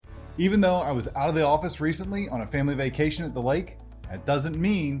Even though I was out of the office recently on a family vacation at the lake, that doesn't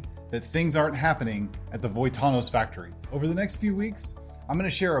mean that things aren't happening at the Voitanos factory. Over the next few weeks, I'm going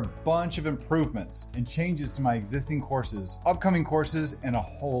to share a bunch of improvements and changes to my existing courses, upcoming courses, and a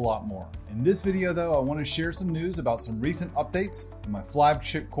whole lot more. In this video though, I want to share some news about some recent updates in my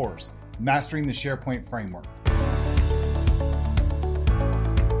flagship course, Mastering the SharePoint Framework.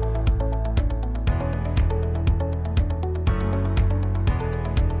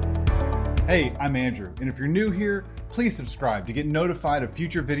 Hey, I'm Andrew, and if you're new here, please subscribe to get notified of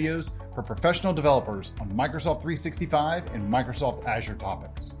future videos for professional developers on Microsoft 365 and Microsoft Azure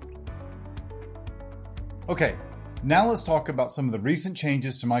topics. Okay, now let's talk about some of the recent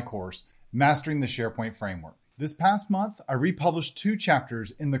changes to my course, Mastering the SharePoint Framework. This past month, I republished 2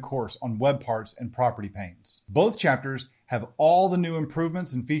 chapters in the course on web parts and property panes. Both chapters have all the new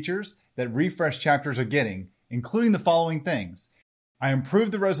improvements and features that refreshed chapters are getting, including the following things. I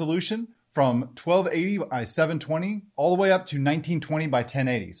improved the resolution from 1280 by 720 all the way up to 1920 by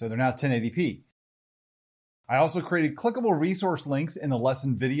 1080, so they're now 1080p. I also created clickable resource links in the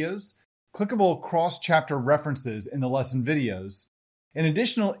lesson videos, clickable cross-chapter references in the lesson videos, and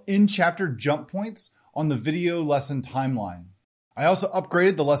additional in-chapter jump points on the video lesson timeline. I also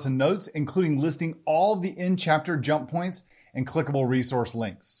upgraded the lesson notes, including listing all of the in-chapter jump points and clickable resource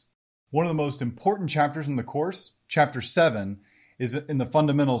links. One of the most important chapters in the course, Chapter 7, is in the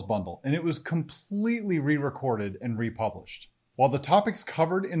Fundamentals bundle, and it was completely re-recorded and republished. While the topics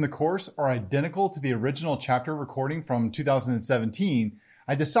covered in the course are identical to the original chapter recording from 2017,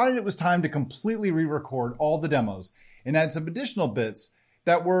 I decided it was time to completely re-record all the demos and add some additional bits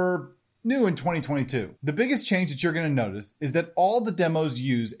that were new in 2022. The biggest change that you're going to notice is that all the demos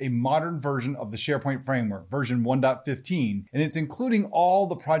use a modern version of the SharePoint framework, version 1.15, and it's including all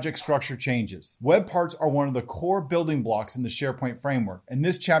the project structure changes. Web parts are one of the core building blocks in the SharePoint framework, and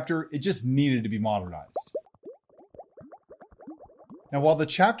this chapter, it just needed to be modernized. Now, while the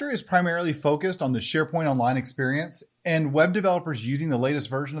chapter is primarily focused on the SharePoint Online experience and web developers using the latest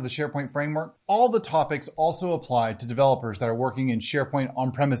version of the SharePoint framework, all the topics also apply to developers that are working in SharePoint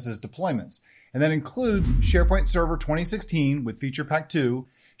on-premises deployments. And that includes SharePoint Server 2016 with Feature Pack 2,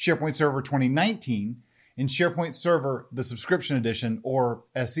 SharePoint Server 2019, and SharePoint Server, the Subscription Edition, or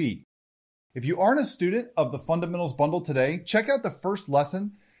SE. If you aren't a student of the Fundamentals bundle today, check out the first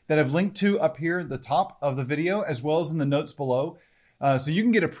lesson that I've linked to up here at the top of the video, as well as in the notes below. So you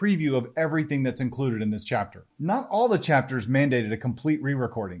can get a preview of everything that's included in this chapter. Not all the chapters mandated a complete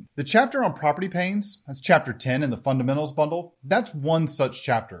re-recording. The chapter on property panes, that's chapter 10 in the Fundamentals bundle, that's one such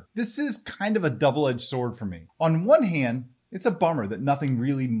chapter. This is kind of a double-edged sword for me. On one hand, it's a bummer that nothing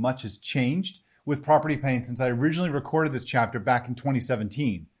really much has changed with property panes since I originally recorded this chapter back in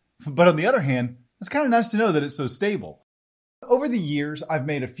 2017. But on the other hand, it's kind of nice to know that it's so stable. Over the years, I've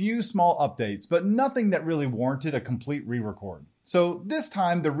made a few small updates, but nothing that really warranted a complete re-record. So this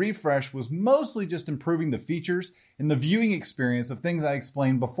time, the refresh was mostly just improving the features and the viewing experience of things I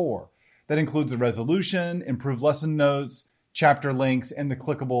explained before. That includes the resolution, improved lesson notes, chapter links, and the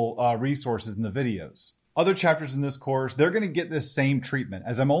clickable resources in the videos. Other chapters in this course, they're going to get this same treatment,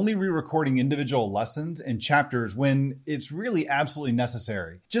 as I'm only re-recording individual lessons and chapters when it's really absolutely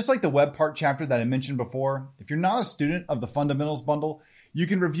necessary. Just like the web part chapter that I mentioned before, if you're not a student of the Fundamentals bundle, you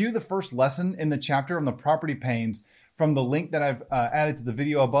can review the first lesson in the chapter on the property panes from the link that I've added to the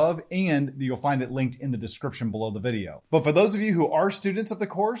video above, and you'll find it linked in the description below the video. But for those of you who are students of the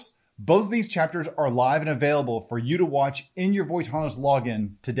course, both of these chapters are live and available for you to watch in your Voitanos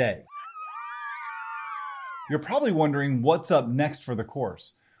login today. You're probably wondering what's up next for the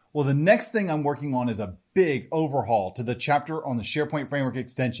course. Well, the next thing I'm working on is a big overhaul to the chapter on the SharePoint Framework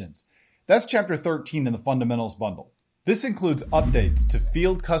extensions. That's chapter 13 in the Fundamentals bundle. This includes updates to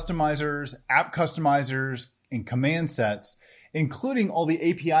field customizers, app customizers, and command sets, including all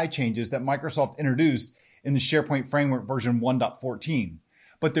the API changes that Microsoft introduced in the SharePoint Framework version 1.14.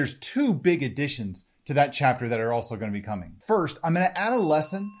 But there's 2 big additions to that chapter that are also going to be coming. First, I'm going to add a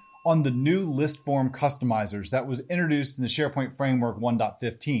lesson on the new list form customizers that was introduced in the SharePoint Framework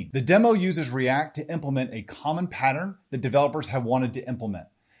 1.15. The demo uses React to implement a common pattern that developers have wanted to implement.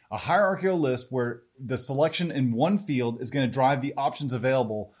 A hierarchical list where the selection in one field is going to drive the options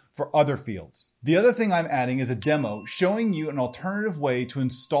available for other fields. The other thing I'm adding is a demo showing you an alternative way to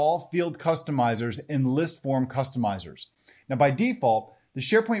install field customizers in list form customizers. Now, by default, the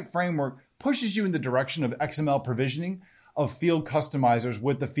SharePoint framework pushes you in the direction of XML provisioning of field customizers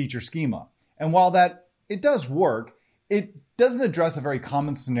with the feature schema. And while it does work, it doesn't address a very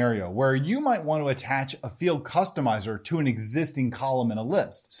common scenario where you might want to attach a field customizer to an existing column in a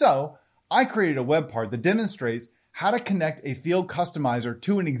list. So I created a web part that demonstrates how to connect a field customizer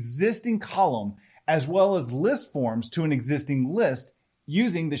to an existing column, as well as list forms to an existing list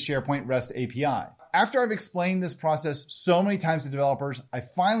using the SharePoint REST API. After I've explained this process so many times to developers, I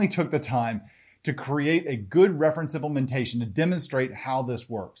finally took the time to create a good reference implementation to demonstrate how this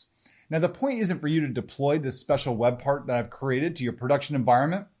works. Now, the point isn't for you to deploy this special web part that I've created to your production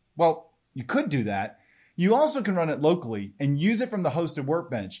environment. Well, you could do that. You also can run it locally and use it from the hosted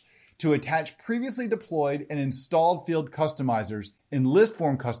workbench to attach previously deployed and installed field customizers and list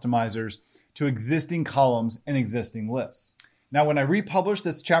form customizers to existing columns and existing lists. Now, when I republish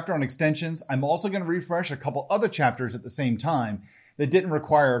this chapter on extensions, I'm also going to refresh a couple other chapters at the same time that didn't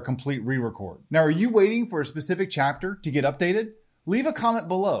require a complete re-record. Now, are you waiting for a specific chapter to get updated? Leave a comment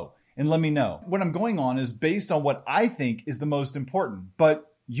below and let me know. What I'm going on is based on what I think is the most important,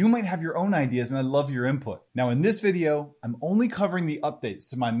 but you might have your own ideas and I love your input. Now, in this video, I'm only covering the updates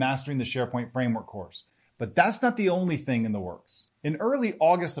to my Mastering the SharePoint Framework course. But that's not the only thing in the works. In early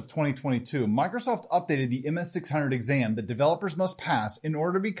August of 2022, Microsoft updated the MS600 exam that developers must pass in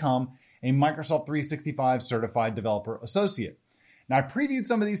order to become a Microsoft 365 Certified Developer Associate. Now, I previewed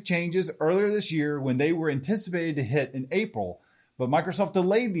some of these changes earlier this year when they were anticipated to hit in April, but Microsoft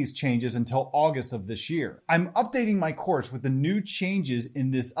delayed these changes until August of this year. I'm updating my course with the new changes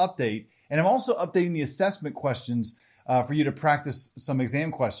in this update, and I'm also updating the assessment questions for you to practice some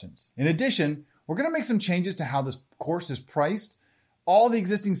exam questions. In addition, we're going to make some changes to how this course is priced. All the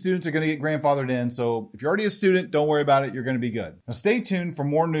existing students are going to get grandfathered in, so if you're already a student, don't worry about it, you're going to be good. Now stay tuned for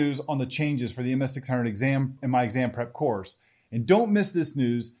more news on the changes for the MS600 exam and my exam prep course. And don't miss this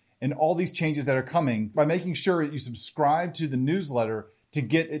news and all these changes that are coming by making sure that you subscribe to the newsletter to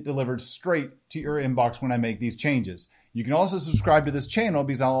get it delivered straight to your inbox when I make these changes. You can also subscribe to this channel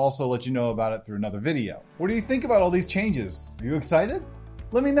because I'll also let you know about it through another video. What do you think about all these changes? Are you excited?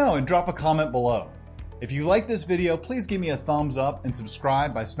 Let me know and drop a comment below. If you like this video, please give me a thumbs up and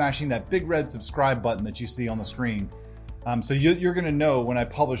subscribe by smashing that big red subscribe button that you see on the screen. So you're going to know when I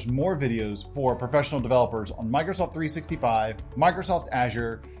publish more videos for professional developers on Microsoft 365, Microsoft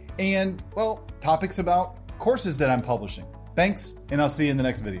Azure, and, well, topics about courses that I'm publishing. Thanks, and I'll see you in the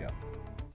next video.